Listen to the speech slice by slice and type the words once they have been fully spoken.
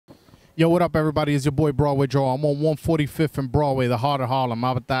Yo, what up, everybody? It's your boy Broadway Joel. I'm on 145th and Broadway, the heart of Harlem.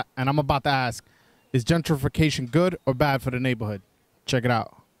 I'm about to ask, is gentrification good or bad for the neighborhood? Check it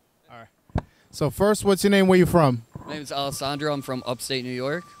out. All right. So first, what's your name? Where you from? My name is Alessandro. I'm from upstate New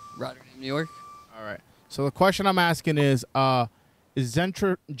York, Rotterdam, New York. All right. So the question I'm asking is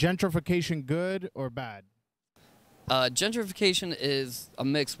gentrification good or bad? Gentrification is a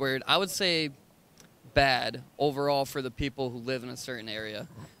mixed word. I would say bad overall for the people who live in a certain area.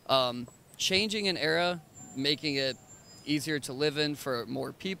 Changing an era, making it easier to live in for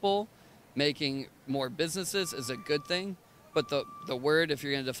more people, making more businesses is a good thing. But the word, if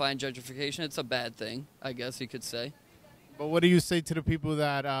you're going to define gentrification, it's a bad thing, I guess you could say. But what do you say to the people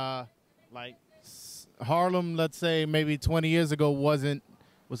that, like, Harlem, let's say maybe 20 years ago was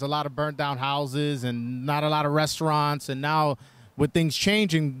a lot of burnt down houses and not a lot of restaurants, and now with things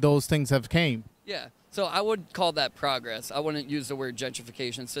changing, those things have came. Yeah, so I would call that progress. I wouldn't use the word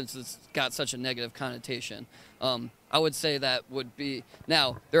gentrification since it's got such a negative connotation. I would say that would be,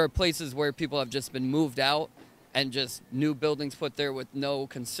 now there are places where people have just been moved out and just new buildings put there with no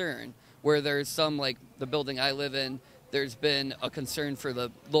concern, where there's some, like the building I live in, there's been a concern for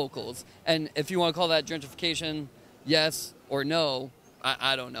the locals. And if you want to call that gentrification, yes or no,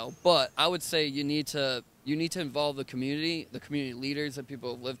 I don't know. But I would say you need to involve the community leaders, the people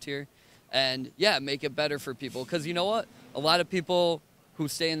who have lived here, and yeah, make it better for people. Because you know what? A lot of people who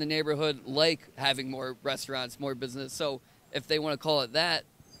stay in the neighborhood like having more restaurants, more business. So if they want to call it that,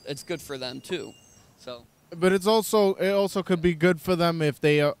 it's good for them too. So. But it also could be good for them if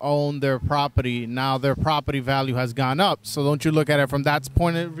they own their property. Now their property value has gone up. So don't you look at it from that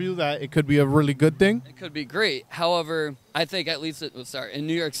point of view that it could be a really good thing? It could be great. However, I think at least in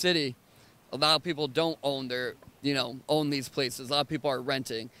New York City, a lot of people don't own own these places. A lot of people are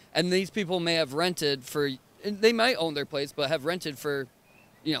renting. And these people may have rented they might own their place, but have rented for,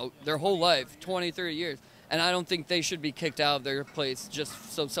 their whole life, 20, 30 years. And I don't think they should be kicked out of their place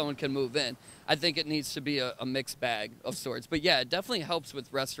just so someone can move in. I think it needs to be a mixed bag of sorts. But yeah, it definitely helps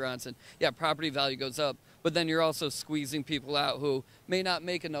with restaurants, and yeah, property value goes up. But then you're also squeezing people out who may not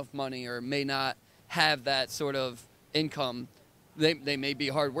make enough money or may not have that sort of income. They may be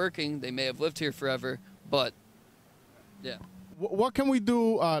hardworking, they may have lived here forever, but yeah. What can we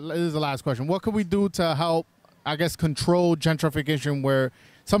do? This is the last question. What can we do to help, I guess, control gentrification where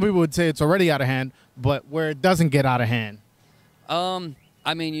some people would say it's already out of hand, but where it doesn't get out of hand?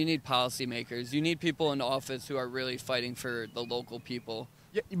 I mean, you need policymakers. You need people in office who are really fighting for the local people.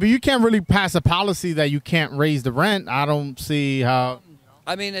 Yeah, but you can't really pass a policy that you can't raise the rent. I don't see how.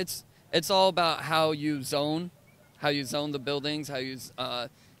 I mean, it's all about how you zone the buildings,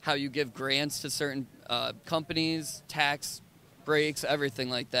 how you give grants to certain companies, tax breaks, everything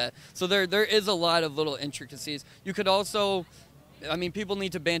like that. So there is a lot of little intricacies. You could also, I mean, people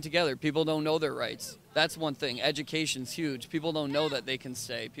need to band together. People don't know their rights. That's one thing. Education's huge. People don't know that they can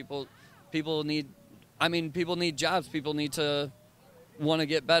stay. People need jobs. People need to want to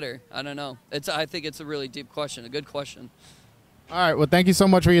get better. I don't know. I think it's a really deep question, a good question. All right. Well, thank you so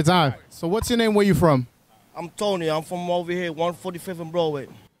much for your time. So what's your name? Where you from? I'm Tony. I'm from over here, 145th and Broadway.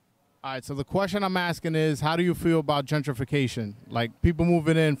 All right. So the question I'm asking is, how do you feel about gentrification? Like people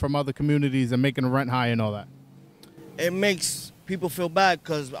moving in from other communities and making the rent high and all that? It makes people feel bad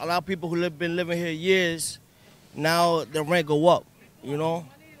because a lot of people who been living here years, now the rent go up,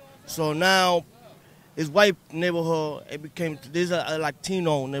 So now it's white neighborhood. This is a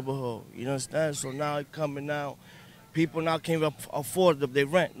Latino neighborhood, you understand? So now it's coming now. People now can't afford their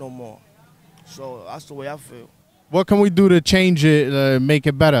rent no more. So that's the way I feel. What can we do to change it, make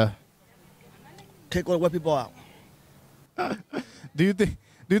it better? Kick all the white people out. Do you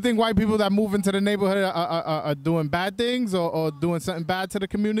think white people that move into the neighborhood are doing bad things or doing something bad to the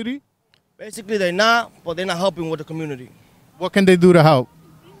community? Basically, they're not, but they're not helping with the community. What can they do to help?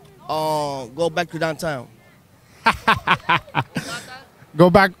 Go back to downtown. Go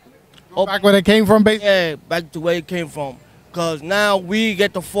back where they came from, basically? Yeah, back to where it came from. Because now we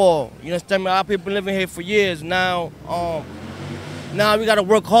get the fall. You understand me? A lot of people living here for years. Now we got to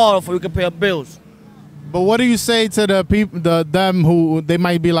work hard before we can pay our bills. But what do you say to the people, them who they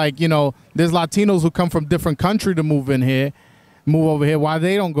might be like, there's Latinos who come from different country to move over here. Why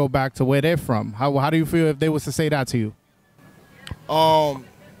they don't go back to where they're from? How do you feel if they was to say that to you? What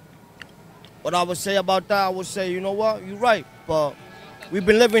I would say about that, I would say, you know what, you're right. But we've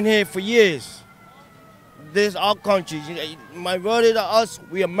been living here for years. This is our country. Majority of us,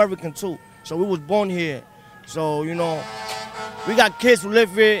 we American too. So we was born here. So, we got kids who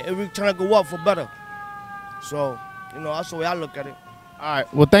live here and we trying to go up for better. So, that's the way I look at it. All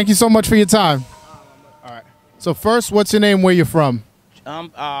right. Well, thank you so much for your time. All right. So first, what's your name? Where you're from?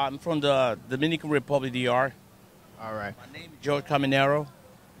 I'm from the Dominican Republic, DR. All right. My name is George Caminero.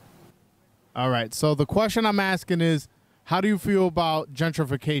 All right. So the question I'm asking is, how do you feel about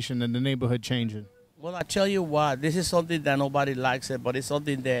gentrification and the neighborhood changing? Well, I tell you what, this is something that nobody likes it, but it's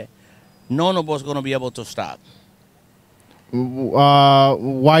something that none of us going to be able to stop.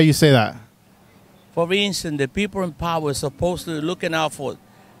 Why you say that? For instance, the people in power are supposed to be looking out for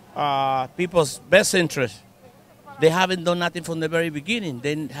people's best interest. They haven't done nothing from the very beginning.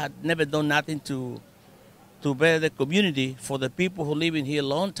 They had never done nothing to better the community for the people who live in here a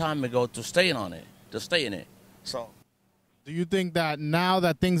long time ago to stay in it. So, do you think that now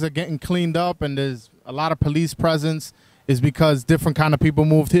that things are getting cleaned up and there's a lot of police presence is because different kind of people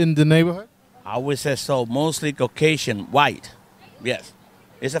moved in the neighborhood? I would say so. Mostly Caucasian, white. Yes,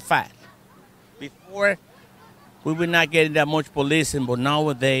 it's a fact. Before, we were not getting that much policing, but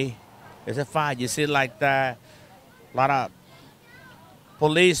nowadays, it's a fact. You see like that, a lot of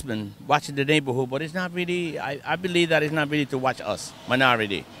policemen watching the neighborhood, but it's not really, I believe that it's not really to watch us,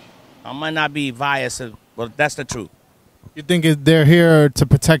 minority. I might not be biased, but that's the truth. You think they're here to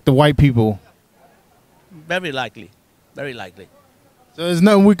protect the white people? Very likely, very likely. So there's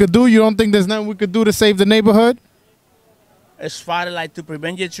nothing we could do? You don't think there's nothing we could do to save the neighborhood? As far as like to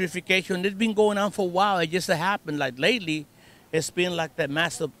prevent gentrification, it's been going on for a while. It just happened like lately. It's been like the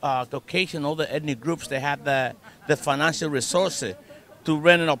massive Caucasian, all the ethnic groups, they have the financial resources to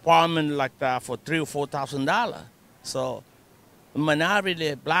rent an apartment like that for $3,000 or $4,000. So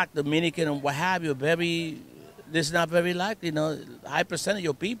minority, black, Dominican, and what have you, this is not very likely. You know, high percentage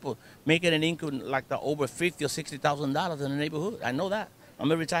of people making an income like the over $50,000 or $60,000 in the neighborhood. I know that.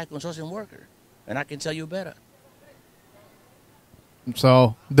 I'm a retired construction worker, and I can tell you better.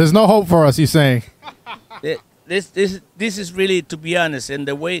 So there's no hope for us, you're saying? This is really, to be honest, in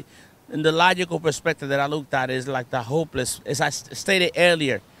the way, in the logical perspective that I looked at, is like the hopeless. As I stated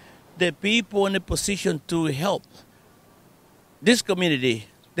earlier, the people in the position to help this community,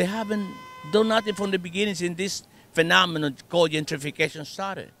 they haven't done nothing from the beginning since this phenomenon called gentrification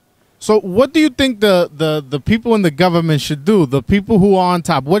started. So what do you think the people in the government should do? The people who are on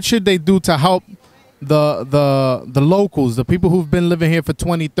top, what should they do to help the locals, the people who've been living here for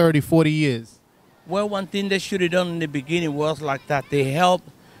 20, 30, 40 years? Well, one thing they should have done in the beginning was like that. They helped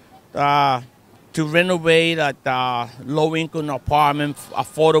to renovate low-income apartments,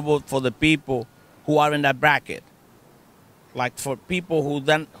 affordable for the people who are in that bracket. Like for people who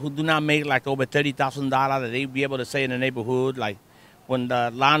do not make like over $30,000, that they be able to stay in the neighborhood. Like when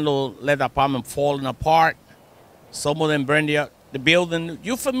the landlord let the apartment falling apart, some of them burn the building.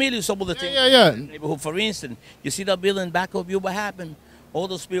 You're familiar with some of the things in the neighborhood. For instance, you see the building back of you, what happened? All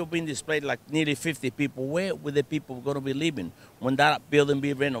those people being displayed, like nearly 50 people. Where were the people going to be living when that building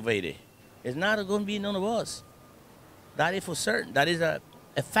be renovated? It's not going to be none of us. That is for certain. That is a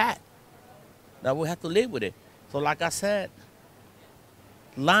fact that we have to live with it. So like I said,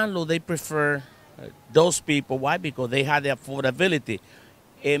 landlord, they prefer those people. Why? Because they have the affordability.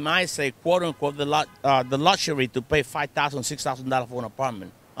 It might say, quote unquote, the luxury to pay $5,000, $6,000 for an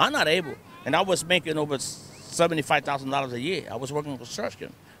apartment. I'm not able. And I was making over $75,000 a year. I was working in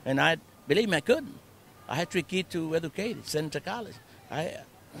construction. And believe me, I couldn't. I had 3 kids to educate, send them to college. I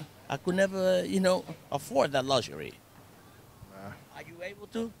could never, afford that luxury. Are you able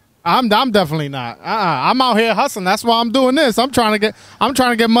to? I'm definitely not. I'm out here hustling. That's why I'm doing this. I'm trying to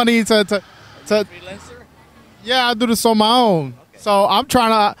get money to Freelancer? Yeah, I do this on my own. Okay. So I'm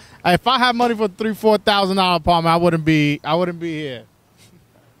trying to. If I had money for $3,000-$4,000 apartment, I wouldn't be here.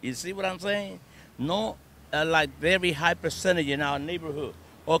 You see what I'm saying? No, like very high percentage in our neighborhood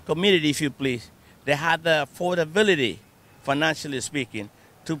or community, if you please, they have the affordability, financially speaking,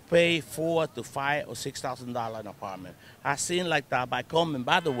 to pay $4,000 to $5,000 or $6,000 an apartment. I've seen like that by coming.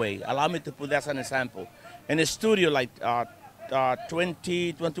 By the way, allow me to put that as an example. In a studio, like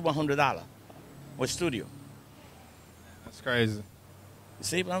 $2,100 with studio. That's crazy. You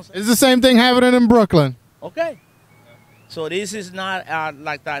see what I'm saying? It's the same thing happening in Brooklyn. Okay. So this is not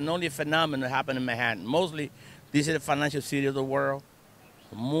like that only phenomenon that happened in Manhattan. Mostly, this is the financial city of the world.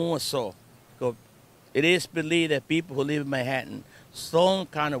 More so, because it is believed that people who live in Manhattan, some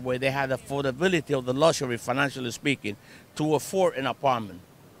kind of way, they have the affordability of the luxury, financially speaking, to afford an apartment.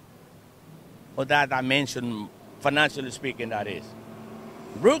 Or that dimension, financially speaking, that is.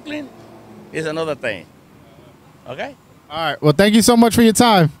 Brooklyn is another thing. Okay? All right. Well, thank you so much for your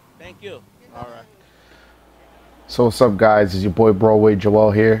time. Thank you. All right. So what's up, guys? It's your boy Broadway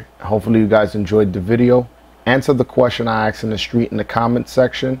Joel here. Hopefully you guys enjoyed the video. Answer the question I asked in the street in the comments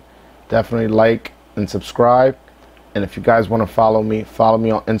section. Definitely like and subscribe. And if you guys want to follow me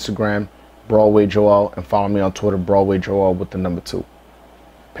on Instagram, Broadway Joel, and follow me on Twitter, Broadway Joel with the number 2.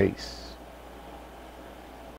 Peace.